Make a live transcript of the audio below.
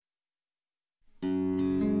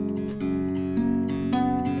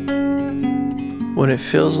When it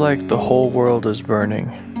feels like the whole world is burning,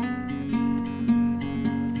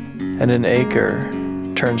 and an acre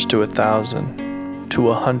turns to 1,000, to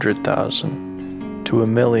 100,000, to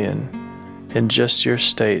 1,000,000 in just your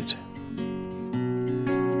state.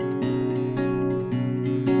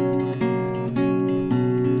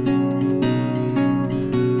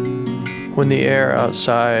 When the air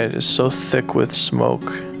outside is so thick with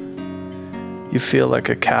smoke, you feel like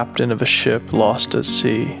a captain of a ship lost at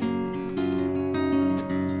sea.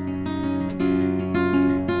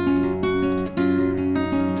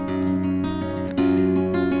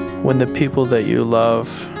 When the people that you love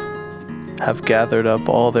have gathered up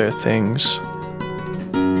all their things,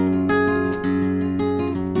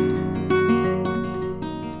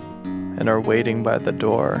 and are waiting by the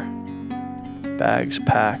door, bags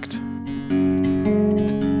packed.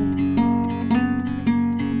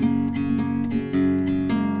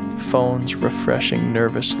 Phones refreshing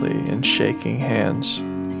nervously and shaking hands.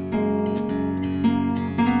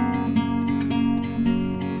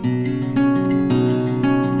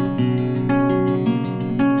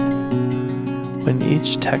 When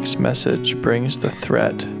each text message brings the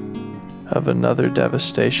threat of another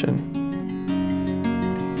devastation.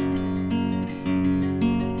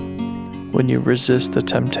 When you resist the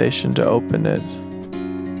temptation to open it,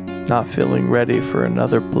 not feeling ready for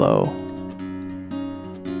another blow.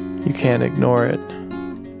 You can't ignore it.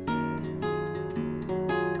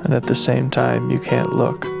 And at the same time, you can't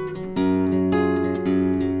look.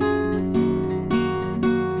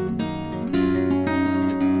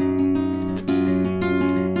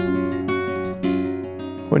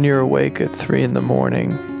 When you're awake at 3 in the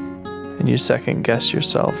morning and you second guess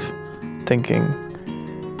yourself, thinking,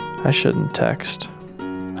 I shouldn't text,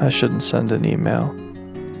 I shouldn't send an email.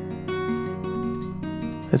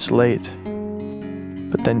 It's late,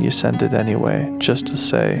 but then you send it anyway, just to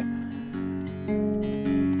say,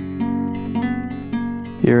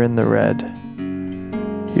 you're in the red,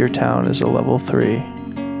 your town is a level 3.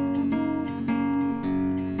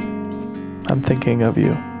 I'm thinking of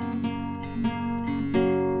you.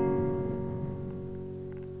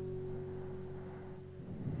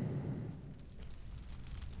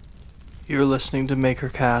 You're listening to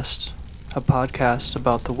MakerCast, a podcast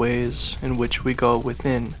about the ways in which we go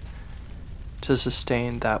within to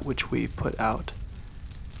sustain that which we put out.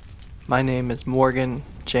 My name is Morgan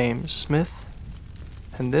James Smith,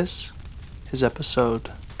 and this is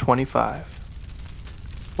episode 25,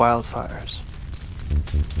 Wildfires.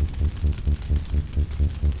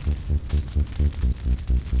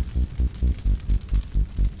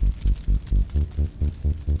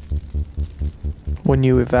 When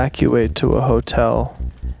you evacuate to a hotel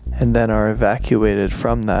and then are evacuated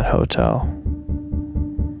from that hotel.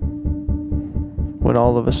 When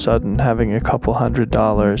all of a sudden having a couple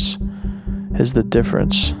 $100 is the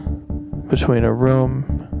difference between a room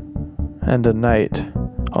and a night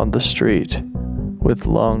on the street with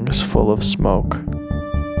lungs full of smoke.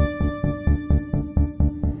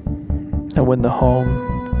 And when the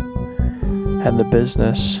home and the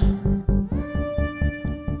business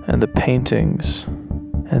and the paintings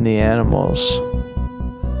and the animals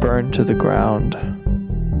burn to the ground.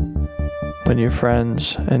 When your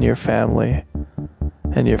friends and your family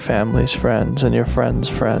and your family's friends and your friends'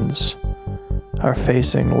 friends are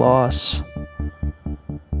facing loss,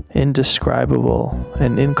 indescribable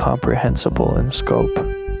and incomprehensible in scope.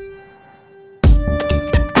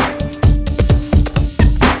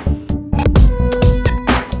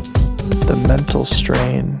 The mental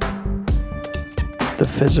strain, the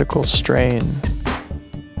physical strain,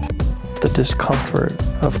 the discomfort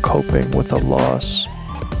of coping with a loss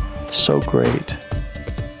so great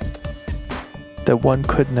that one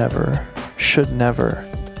could never, should never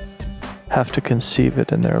have to conceive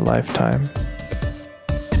it in their lifetime.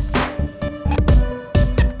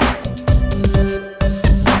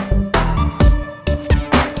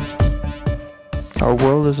 Our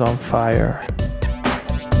world is on fire.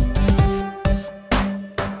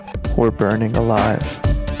 We're burning alive.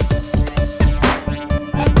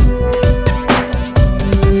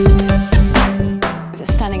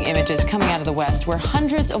 Stunning images coming out of the West where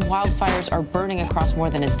hundreds of wildfires are burning across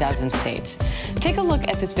more than a dozen states. Take a look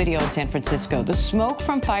at this video in San Francisco. The smoke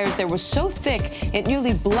from fires there was so thick it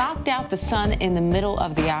nearly blocked out the sun in the middle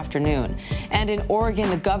of the afternoon. And in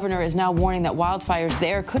Oregon, the governor is now warning that wildfires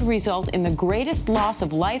there could result in the greatest loss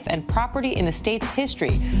of life and property in the state's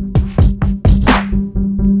history.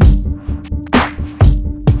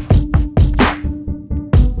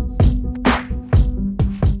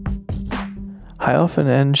 I often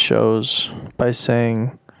end shows by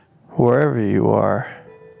saying, wherever you are,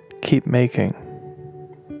 keep making.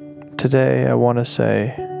 Today I want to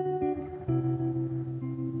say,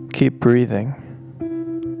 keep breathing.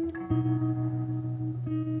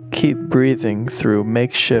 Keep breathing through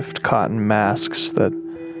makeshift cotton masks that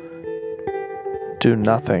do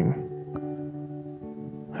nothing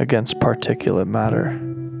against particulate matter.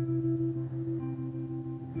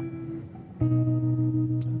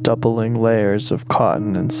 Doubling layers of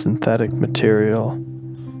cotton and synthetic material,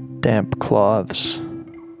 damp cloths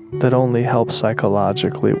that only help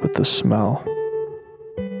psychologically with the smell.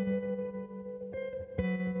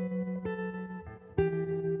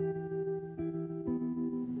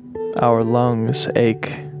 Our lungs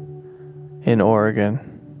ache in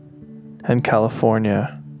Oregon and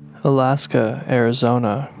California, Alaska,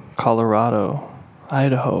 Arizona, Colorado,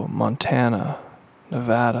 Idaho, Montana,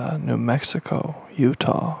 Nevada, New Mexico,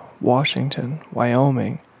 Utah, Washington,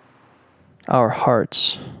 Wyoming. Our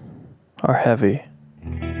hearts are heavy.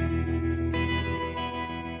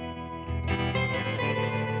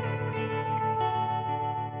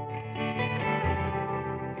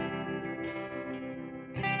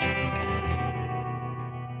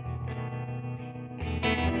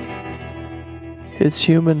 It's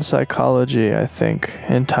human psychology, I think,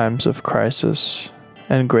 in times of crisis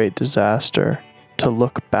and great disaster, to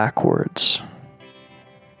look backwards,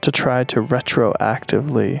 to try to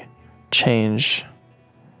retroactively change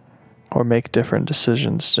or make different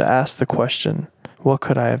decisions, to ask the question, what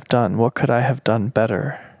could I have done? What could I have done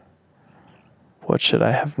better? What should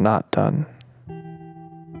I have not done?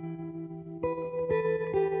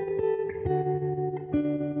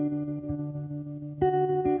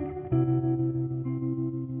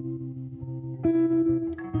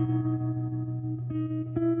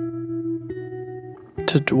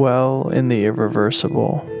 To dwell in the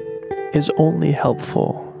irreversible is only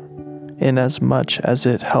helpful in as much as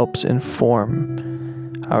it helps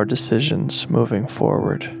inform our decisions moving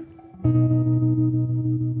forward.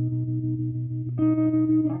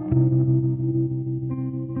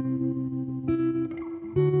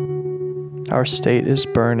 Our state is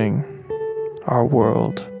burning. Our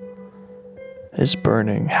world is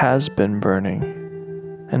burning, has been burning,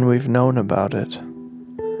 and we've known about it.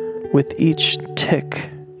 With each tick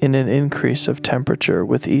in an increase of temperature,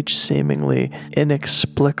 with each seemingly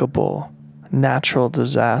inexplicable natural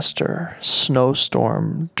disaster,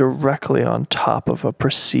 snowstorm directly on top of a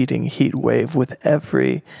preceding heat wave, with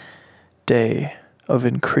every day of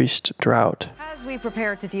increased drought. As we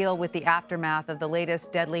prepare to deal with the aftermath of the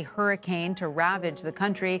latest deadly hurricane to ravage the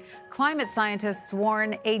country, climate scientists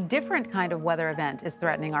warn a different kind of weather event is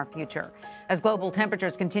threatening our future. As global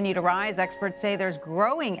temperatures continue to rise, experts say there's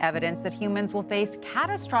growing evidence that humans will face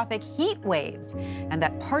catastrophic heat waves and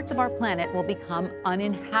that parts of our planet will become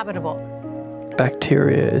uninhabitable.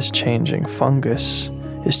 Bacteria is changing. Fungus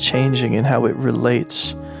is changing in how it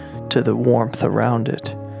relates to the warmth around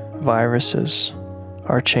it. Viruses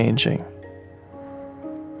are changing.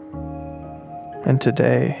 And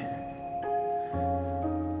today,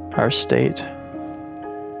 our state,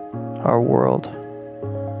 our world,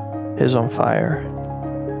 is on fire.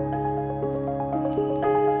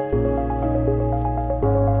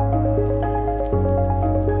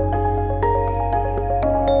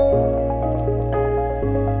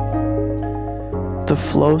 The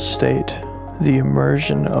flow state, the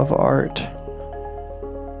immersion of art,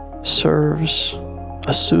 serves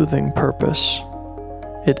a soothing purpose.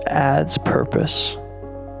 It adds purpose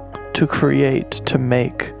to create, to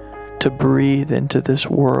make, to breathe into this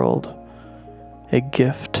world a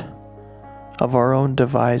gift of our own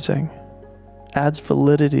devising, adds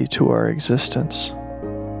validity to our existence.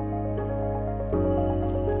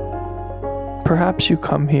 Perhaps you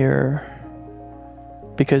come here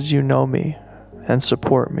because you know me and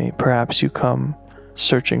support me. Perhaps you come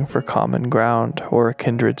searching for common ground or a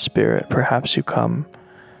kindred spirit. Perhaps you come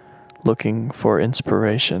looking for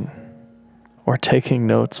inspiration or taking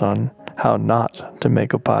notes on how not to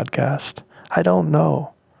make a podcast. I don't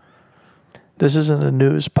know. This isn't a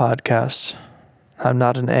news podcast. I'm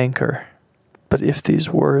not an anchor. But if these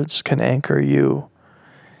words can anchor you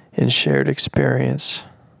in shared experience,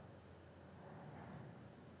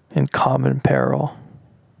 in common peril,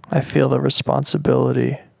 I feel the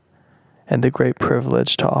responsibility and the great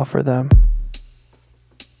privilege to offer them.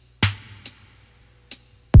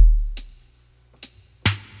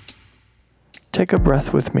 Take a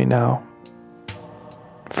breath with me now.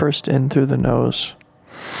 First in through the nose,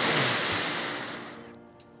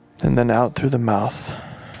 and then out through the mouth.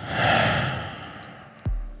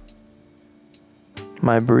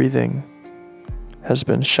 My breathing has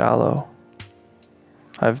been shallow.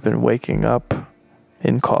 I've been waking up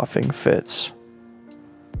in coughing fits.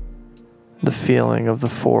 The feeling of the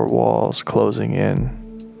four walls closing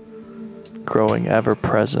in, growing ever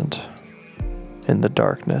present in the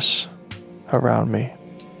darkness around me.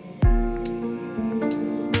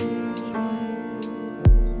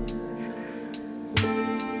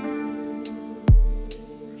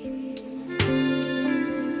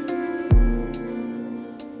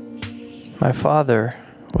 My father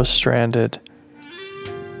was stranded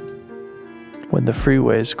when the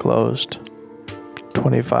freeways closed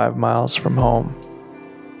 25 miles from home.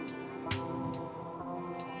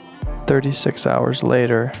 36 hours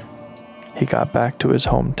later, he got back to his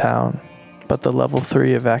hometown, but the level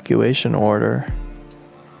 3 evacuation order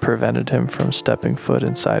prevented him from stepping foot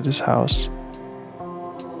inside his house.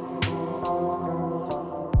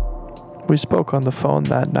 We spoke on the phone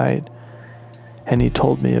that night, and he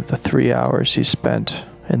told me of the 3 hours he spent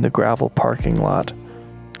in the gravel parking lot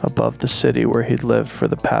above the city where he'd lived for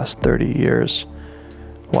the past 30 years,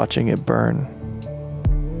 watching it burn.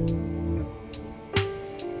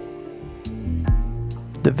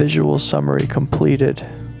 The visual summary completed,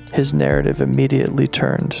 his narrative immediately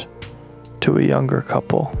turned to a younger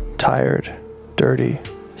couple, tired, dirty,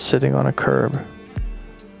 sitting on a curb.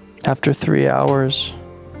 After 3 hours,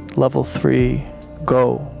 level 3,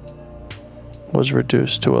 go, was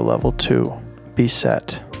reduced to a level 2,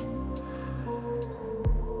 beset.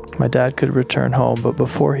 My dad could return home, but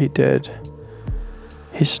before he did,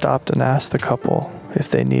 he stopped and asked the couple if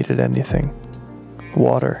they needed anything.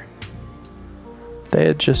 Water. They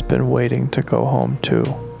had just been waiting to go home too.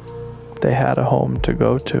 They had a home to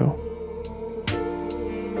go to.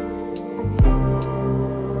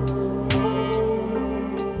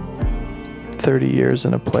 "30 years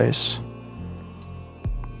in a place,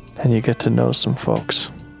 and you get to know some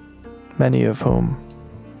folks, many of whom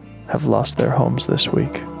have lost their homes this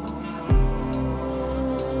week."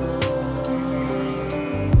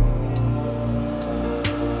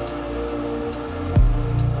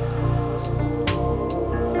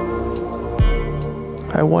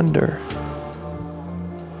 I wonder,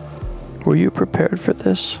 were you prepared for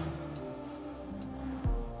this?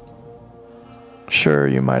 Sure,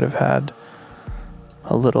 you might have had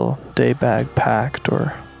a little day bag packed,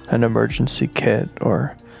 or an emergency kit,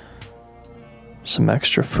 or some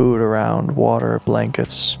extra food around, water,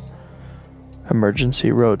 blankets,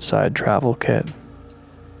 emergency roadside travel kit.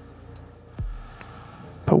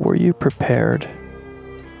 But were you prepared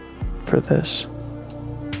for this?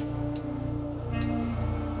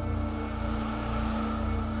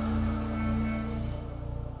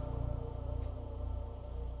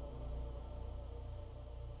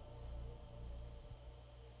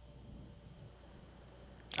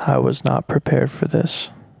 I was not prepared for this.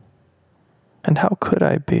 And how could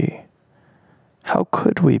I be? How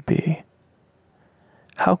could we be?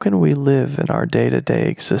 How can we live in our day-to-day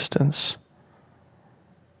existence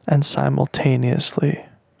and simultaneously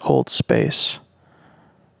hold space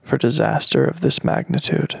for disaster of this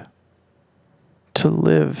magnitude? To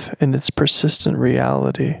live in its persistent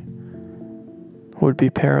reality would be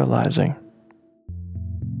paralyzing.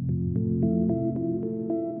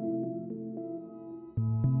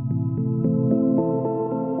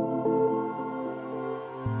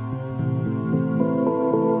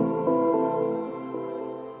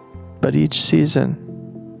 But each season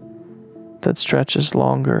that stretches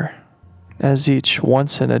longer, as each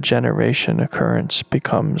once-in-a-generation occurrence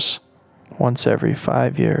becomes once every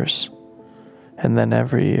 5 years, and then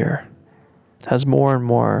every year, as more and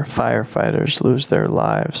more firefighters lose their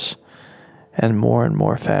lives, and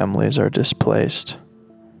more families are displaced,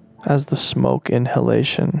 as the smoke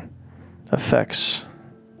inhalation affects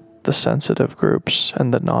the sensitive groups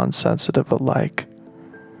and the non-sensitive alike,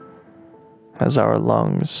 as our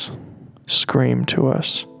lungs scream to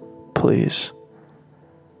us, please,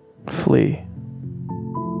 flee.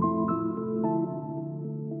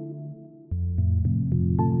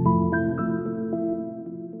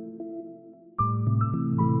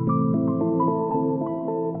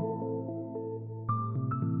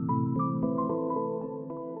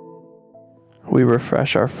 We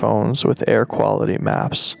refresh our phones with air quality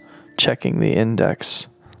maps, checking the index,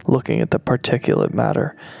 looking at the particulate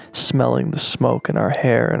matter, smelling the smoke in our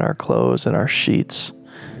hair and our clothes and our sheets,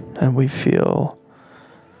 and we feel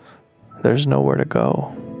there's nowhere to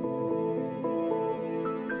go.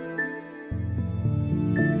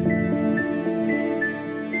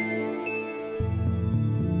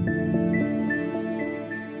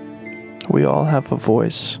 We all have a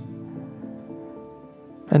voice,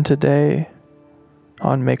 and today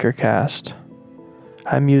on MakerCast,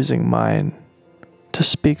 I'm using mine to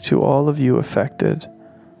speak to all of you affected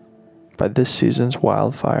by this season's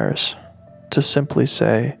wildfires, to simply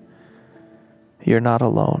say, you're not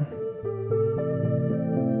alone.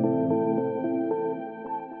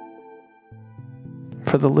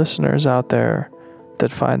 For the listeners out there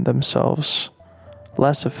that find themselves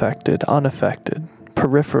less affected, unaffected,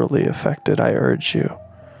 peripherally affected, I urge you,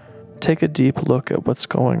 take a deep look at what's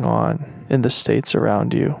going on in the states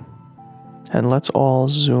around you, and let's all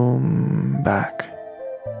zoom back.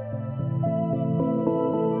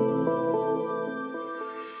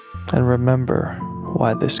 And remember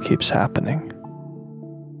why this keeps happening.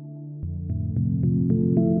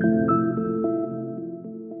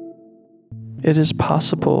 It is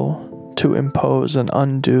possible to impose an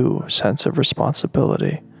undue sense of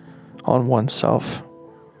responsibility on oneself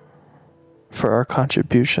for our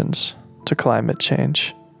contributions to climate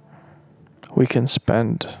change. We can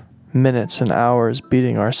spend minutes and hours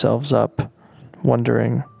beating ourselves up,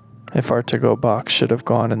 wondering if our to-go box should have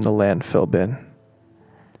gone in the landfill bin.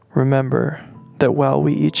 Remember that while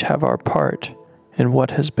we each have our part in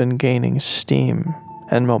what has been gaining steam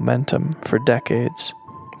and momentum for decades,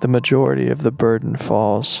 the majority of the burden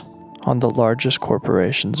falls on the largest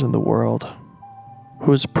corporations in the world,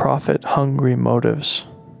 whose profit-hungry motives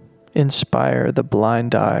inspire the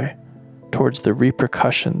blind eye towards the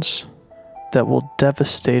repercussions that will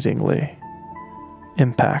devastatingly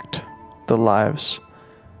impact the lives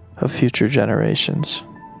of future generations.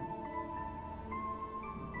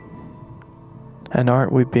 And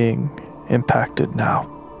aren't we being impacted now?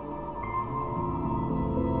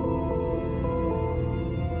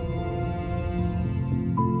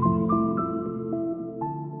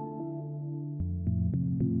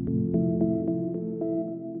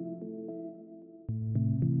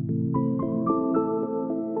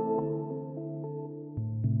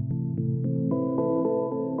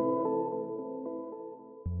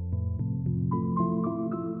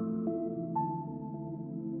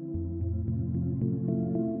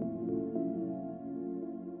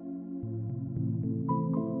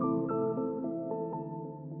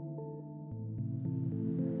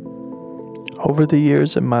 Over the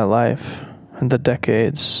years in my life, and the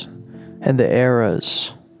decades, and the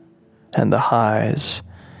eras, and the highs,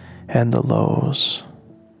 and the lows,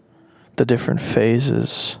 the different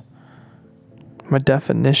phases, my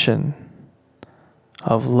definition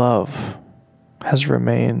of love has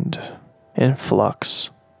remained in flux.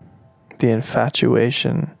 The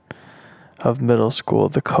infatuation of middle school,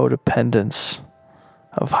 the codependence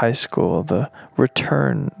of high school, the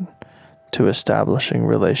return to establishing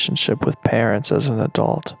relationship with parents as an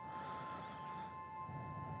adult,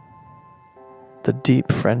 the deep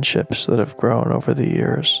friendships that have grown over the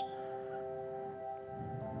years,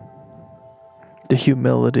 the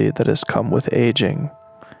humility that has come with aging,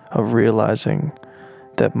 of realizing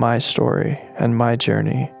that my story and my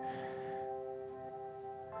journey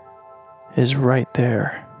is right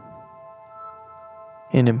there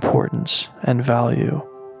in importance and value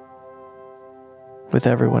with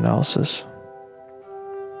everyone else's.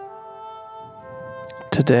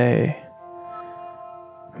 Today,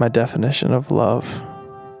 my definition of love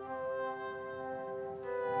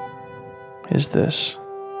is this: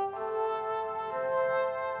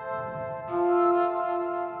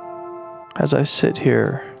 as I sit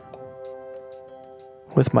here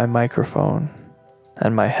with my microphone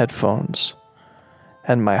and my headphones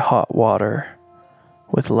and my hot water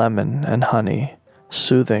with lemon and honey,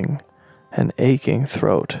 soothing an aching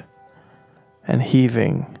throat and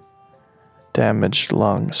heaving damaged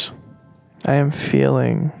lungs, I am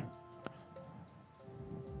feeling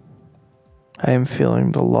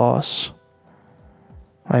the loss.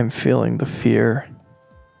 I am feeling the fear.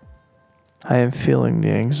 I am feeling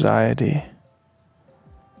the anxiety.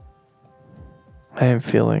 I am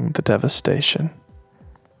feeling the devastation.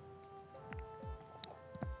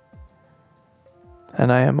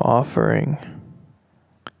 And I am offering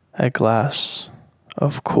a glass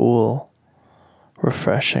of cool,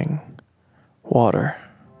 refreshing water.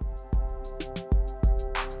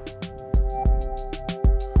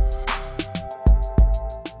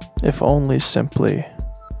 If only simply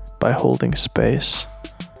by holding space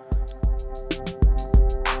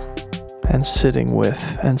and sitting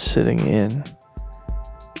with and sitting in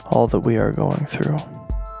all that we are going through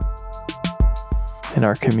in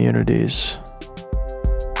our communities,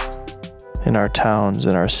 in our towns,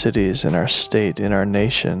 in our cities, in our state, in our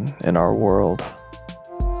nation, in our world.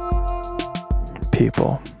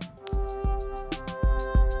 People.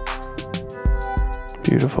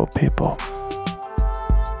 Beautiful people.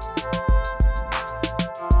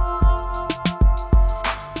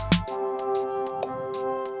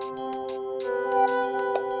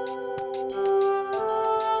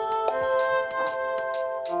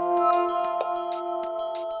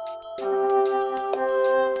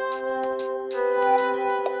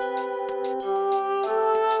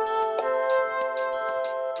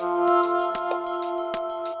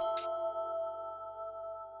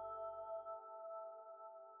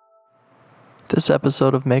 This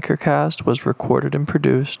episode of MakerCast was recorded and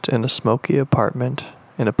produced in a smoky apartment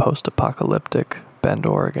in a post-apocalyptic Bend,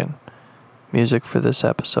 Oregon. Music for this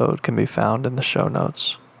episode can be found in the show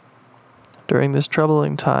notes. During this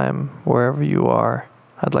troubling time, wherever you are,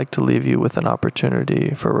 I'd like to leave you with an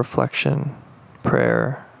opportunity for reflection,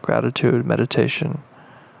 prayer, gratitude, meditation,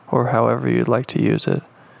 or however you'd like to use it,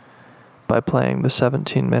 by playing the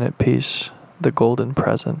 17-minute piece, The Golden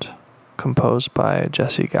Present, composed by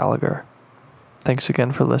Jesse Gallagher. Thanks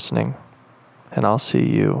again for listening, and I'll see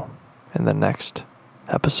you in the next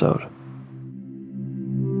episode.